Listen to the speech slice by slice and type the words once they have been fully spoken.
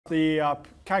the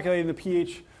calculating the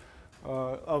pH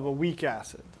of a weak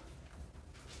acid.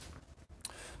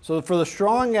 So for the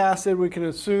strong acid, we can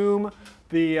assume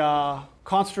the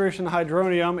concentration of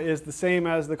hydronium is the same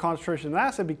as the concentration of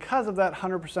acid because of that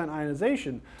 100%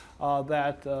 ionization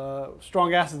that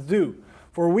strong acids do.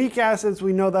 For weak acids,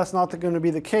 we know that's not going to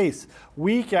be the case.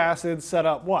 Weak acids set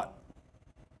up what?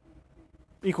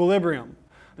 Equilibrium.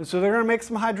 And so they're going to make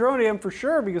some hydronium for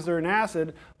sure because they're an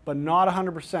acid, but not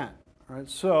 100%. Right?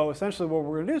 So essentially what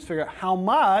we're going to do is figure out how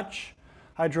much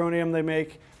hydronium they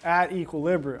make at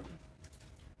equilibrium.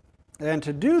 And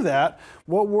to do that,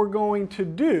 what we're going to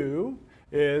do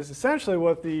is essentially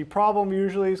what the problem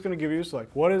usually is going to give you is like,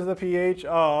 what is the pH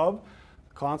of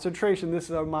concentration? This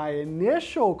is my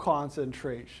initial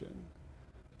concentration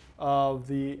of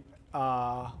the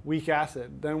weak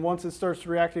acid. Then once it starts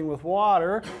reacting with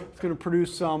water, it's going to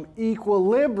produce some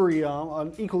equilibrium,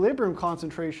 an equilibrium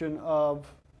concentration of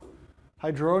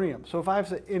hydronium. So if I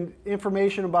have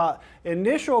information about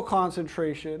initial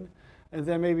concentration and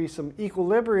then maybe some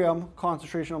equilibrium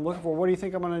concentration I'm looking for, what do you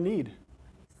think I'm going to need?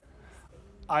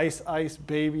 Ice, ice,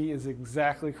 baby is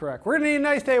exactly correct. We're going to need an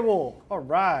ice table. All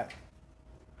right.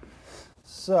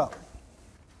 So,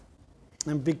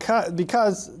 and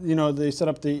because you know they set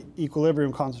up the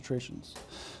equilibrium concentrations.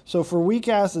 So for weak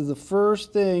acids, the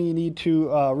first thing you need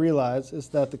to realize is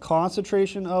that the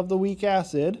concentration of the weak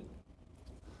acid,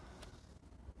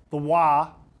 the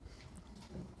Wa,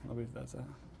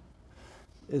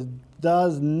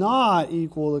 does not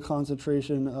equal the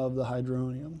concentration of the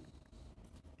hydronium.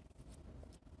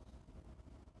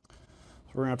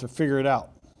 So we're going to have to figure it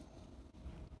out.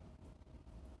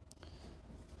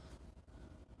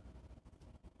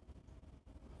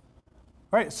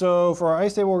 All right, so for our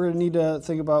ice table, we're going to need to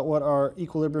think about what our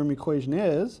equilibrium equation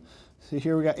is. So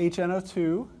here we got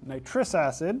HNO2, nitrous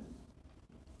acid.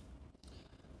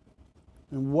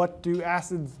 And what do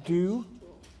acids do?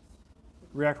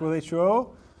 React with H2O,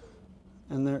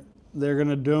 and they're going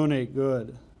to donate.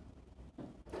 Good.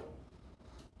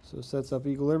 So it sets up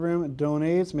equilibrium, it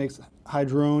donates, makes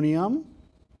hydronium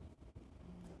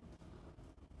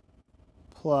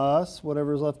plus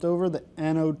whatever's left over, the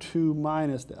NO2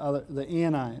 minus, the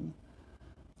anion.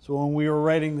 So when we were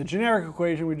writing the generic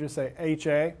equation, we just say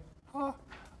HA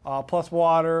plus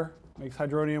water makes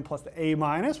hydronium plus the A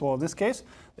minus. Well, in this case,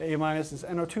 the A minus is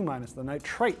NO2 minus, the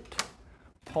nitrate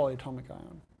polyatomic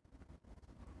ion.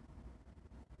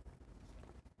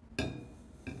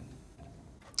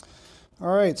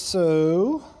 All right,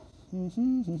 so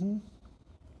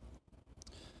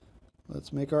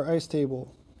let's make our ice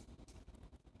table.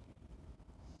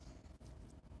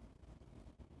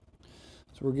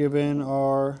 So we're given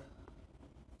our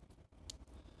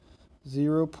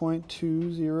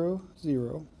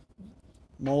 0.200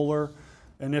 molar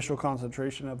initial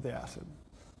concentration of the acid.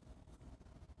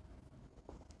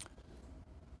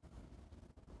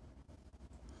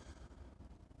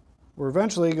 We're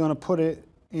eventually going to put it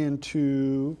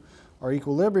into our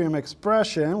equilibrium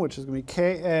expression, which is going to be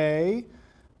Ka,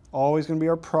 always going to be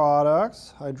our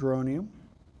products, hydronium,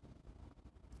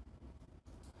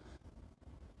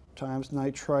 times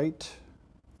nitrite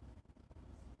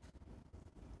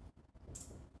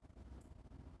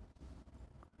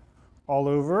all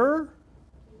over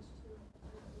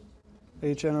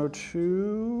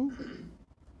HNO2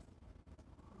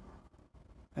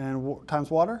 and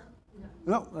times water?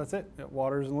 No, that's it. Yeah,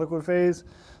 water is in liquid phase.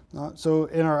 So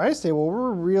in our ice table, we're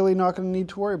really not going to need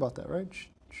to worry about that, right?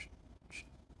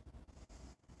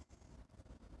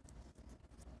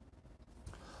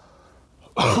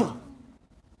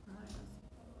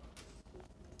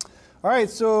 All right,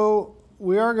 so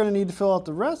we are going to need to fill out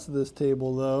the rest of this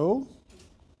table, though.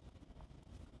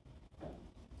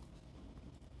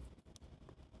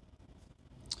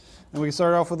 And we can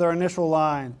start off with our initial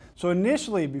line. So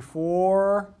initially,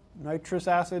 before nitrous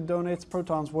acid donates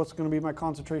protons, what's going to be my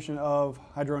concentration of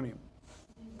hydronium?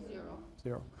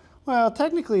 0. Well,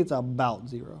 technically it's about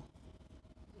 0.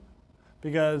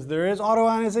 Because there is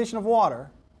autoionization of water.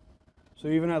 So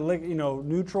even at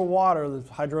neutral water, the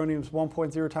hydronium is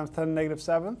 1.0 times 10 to the negative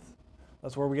 7th.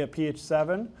 That's where we get pH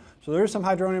 7. So there is some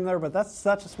hydronium there, but that's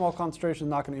such a small concentration,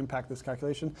 not going to impact this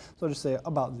calculation. So I'll just say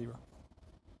about 0.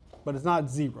 But it's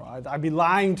not 0. I'd be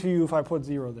lying to you if I put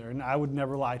 0 there, and I would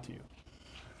never lie to you.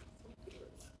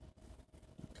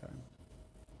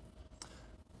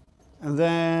 And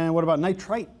then what about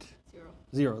nitrite?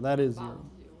 0. That is 0.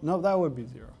 No, that would be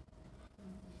 0.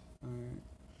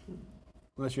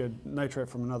 Unless you had nitrate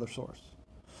from another source.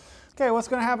 Okay, what's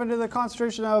going to happen to the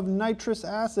concentration of nitrous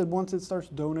acid once it starts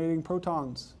donating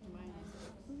protons?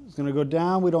 It's going to go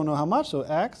down. We don't know how much, so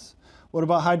X. What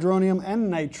about hydronium and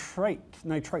nitrite?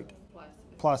 Nitrite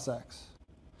plus X.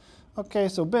 Okay,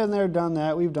 so been there, done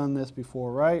that. We've done this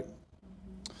before, right?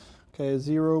 Okay,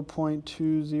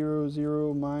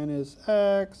 0.200 minus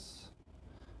X,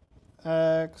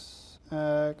 X,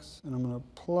 X, and I'm going to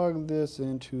plug this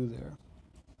into there.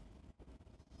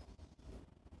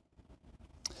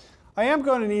 I am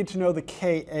going to need to know the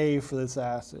Ka for this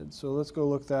acid, so let's go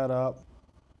look that up.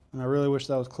 And I really wish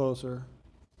that was closer.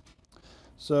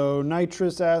 So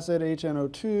nitrous acid,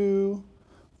 HNO2,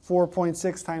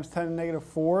 4.6 times 10 to the negative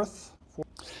fourth.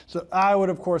 So I would,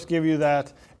 of course, give you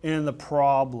that in the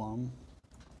problem,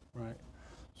 right?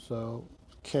 So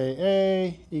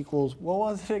Ka equals, what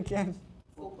was it again?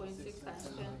 4.6 times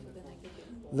 10 to the negative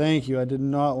 4. Thank you. I did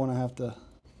not want to have to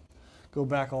go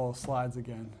back all the slides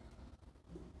again.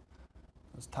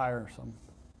 It's tiresome.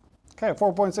 Okay,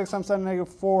 4.6 times 10 to the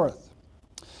negative fourth.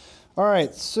 All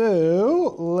right,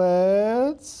 so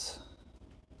let's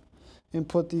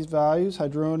input these values.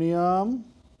 Hydronium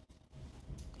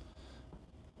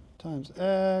times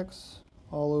X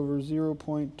all over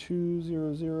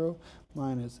 0.200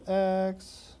 minus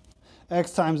X.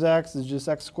 X times X is just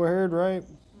X squared, right?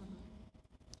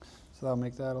 So that'll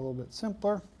make that a little bit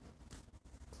simpler.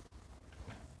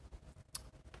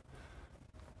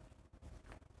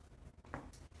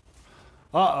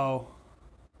 Uh-oh.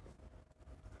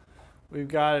 We've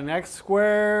got an X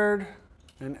squared,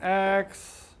 an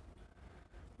X.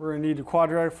 We're going to need a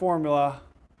quadratic formula.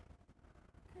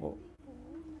 Well,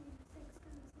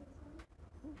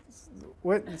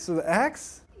 what? So the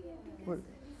X? What?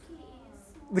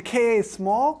 The Ka is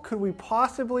small? Could we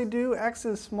possibly do X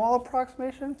is small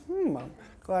approximation? I'm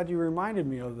glad you reminded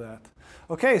me of that.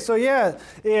 Okay, so yeah,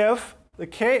 if the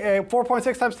Ka,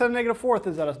 4.6 times 10 to the negative fourth,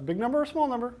 is that a big number or a small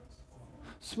number?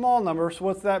 Small number, so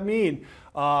what's that mean?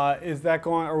 Is that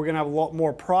going, are we going to have a lot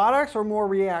more products or more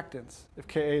reactants if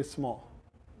Ka is small?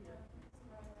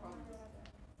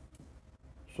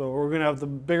 So we're going to have the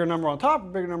bigger number on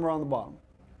top, bigger number on the bottom.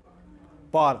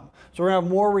 Bottom. So we're going to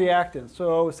have more reactants.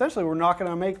 So essentially we're not going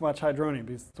to make much hydronium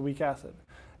because it's a weak acid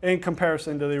in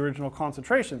comparison to the original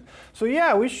concentration. So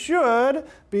yeah, we should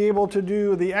be able to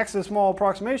do the X is small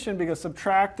approximation because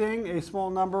subtracting a small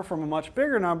number from a much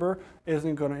bigger number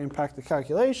isn't going to impact the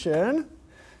calculation.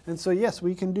 And so yes,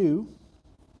 we can do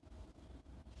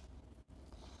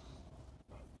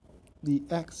the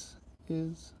X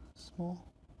is small.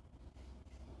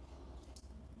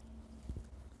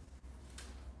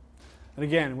 And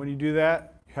again, when you do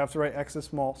that, you have to write X is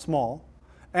small, small,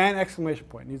 and exclamation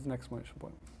point. It needs an exclamation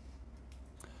point.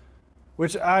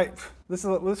 Which this is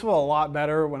a lot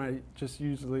better when I just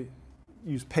usually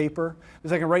use paper,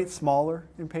 because I can write smaller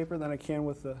in paper than I can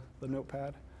with the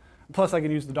notepad. Plus, I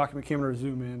can use the document camera to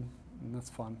zoom in, and that's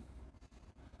fun.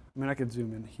 I mean, I could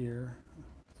zoom in here,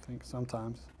 I think,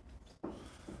 sometimes.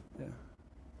 Yeah.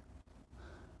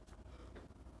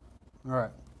 All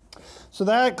right. So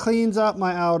that cleans up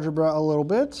my algebra a little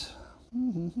bit.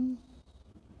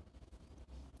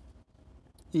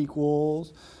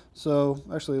 Equals. So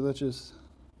actually, let's just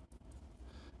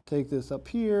take this up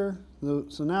here.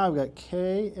 So now I've got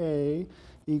Ka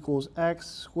equals X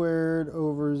squared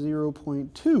over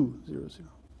 0.200.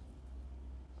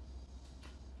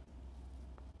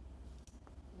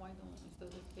 Why don't, instead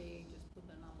of Ka, just put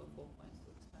the number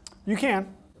 4.6 times? You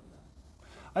can.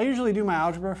 I usually do my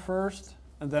algebra first,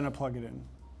 and then I plug it in.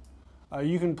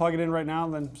 You can plug it in right now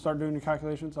and then start doing your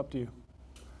calculations. Up to you.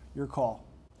 Your call.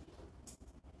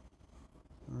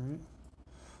 All right.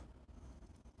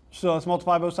 So let's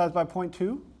multiply both sides by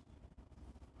 0.2.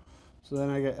 So then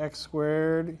I get X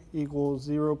squared equals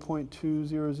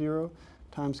 0.200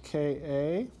 times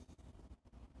Ka.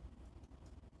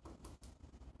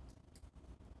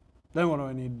 Then what do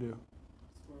I need to do?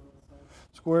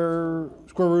 Square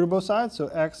root of both sides. So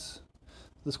X,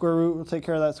 the square root will take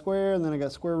care of that square. And then I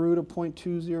got square root of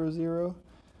 0.200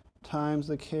 times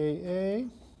the Ka.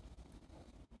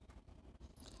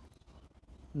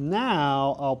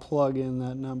 Now I'll plug in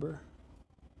that number.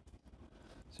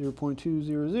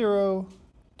 0.200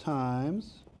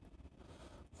 times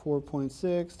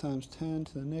 4.6 times 10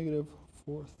 to the negative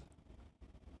fourth.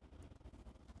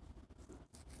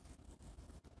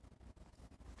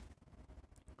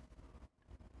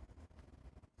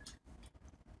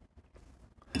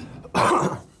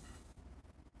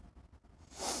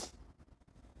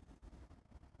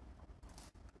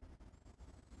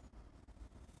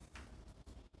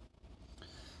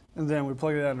 And then we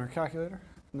plug it in our calculator,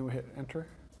 and then we hit enter.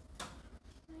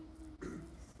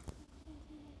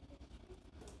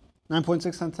 9.6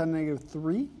 times 10 to the negative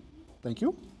 3. Thank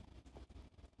you.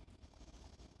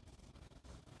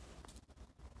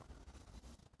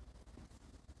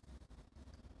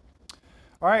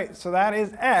 All right, so that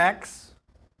is X.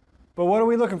 But what are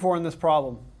we looking for in this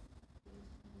problem?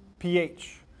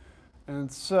 pH.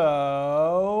 And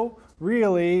so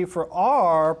really, for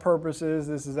our purposes,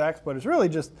 this is X, but it's really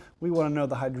just we want to know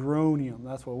the hydronium.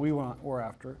 That's what we're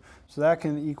after. So that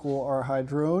can equal our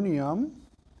hydronium.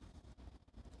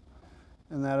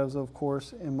 And that is, of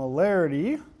course, in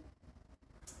molarity.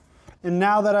 And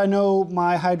now that I know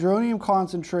my hydronium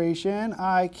concentration,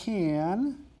 I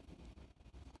can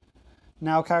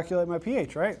now calculate my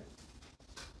pH, right?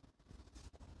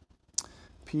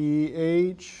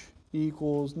 pH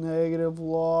equals negative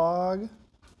log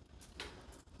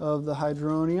of the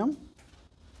hydronium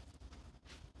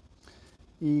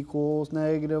equals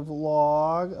negative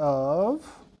log of,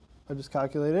 I just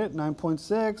calculated it,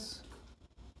 9.6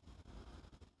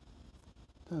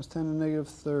 times 10 to the negative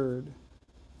third.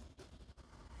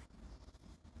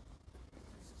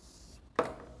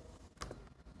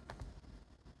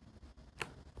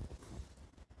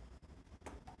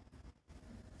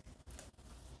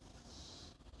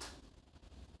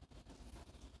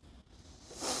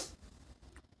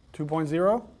 Two point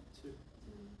zero?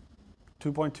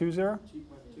 2.20?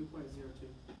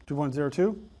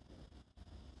 2.02?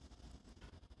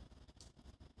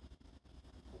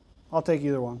 I'll take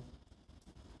either one.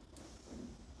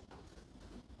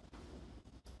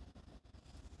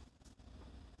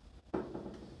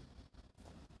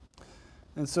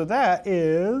 And so that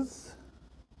is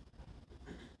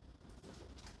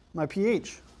my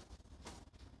pH.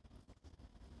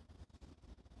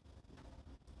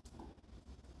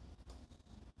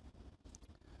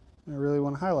 I really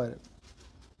want to highlight it.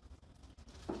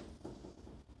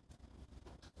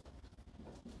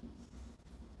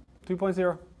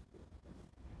 .0.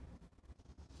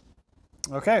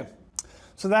 Okay,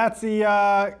 so that's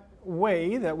the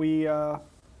way that we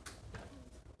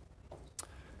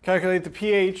calculate the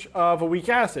pH of a weak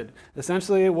acid.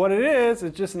 Essentially what it is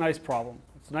just a nice problem.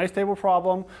 It's a nice table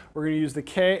problem. We're going to use the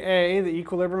Ka, the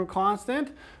equilibrium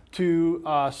constant, to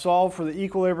solve for the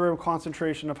equilibrium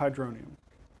concentration of hydronium.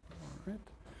 All right.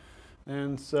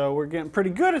 And so we're getting pretty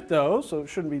good at those, so it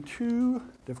shouldn't be too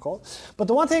difficult. But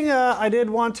the one thing I did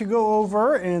want to go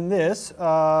over in this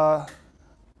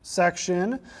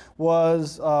section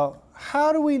was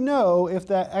how do we know if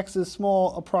that X is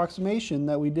small approximation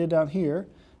that we did down here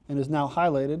and is now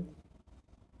highlighted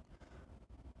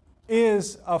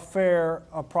is a fair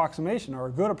approximation or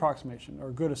a good approximation or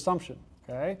a good assumption,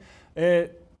 okay?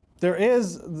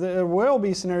 There will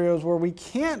be scenarios where we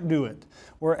can't do it,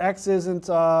 where X isn't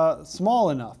small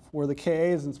enough, where the Ka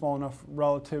isn't small enough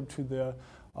relative to the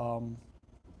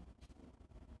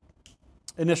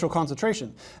initial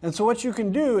concentration. And so what you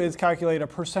can do is calculate a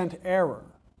percent error.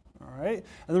 All right?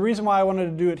 And the reason why I wanted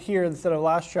to do it here instead of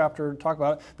last chapter to talk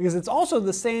about it, because it's also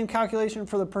the same calculation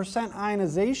for the percent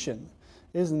ionization.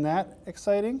 Isn't that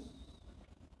exciting?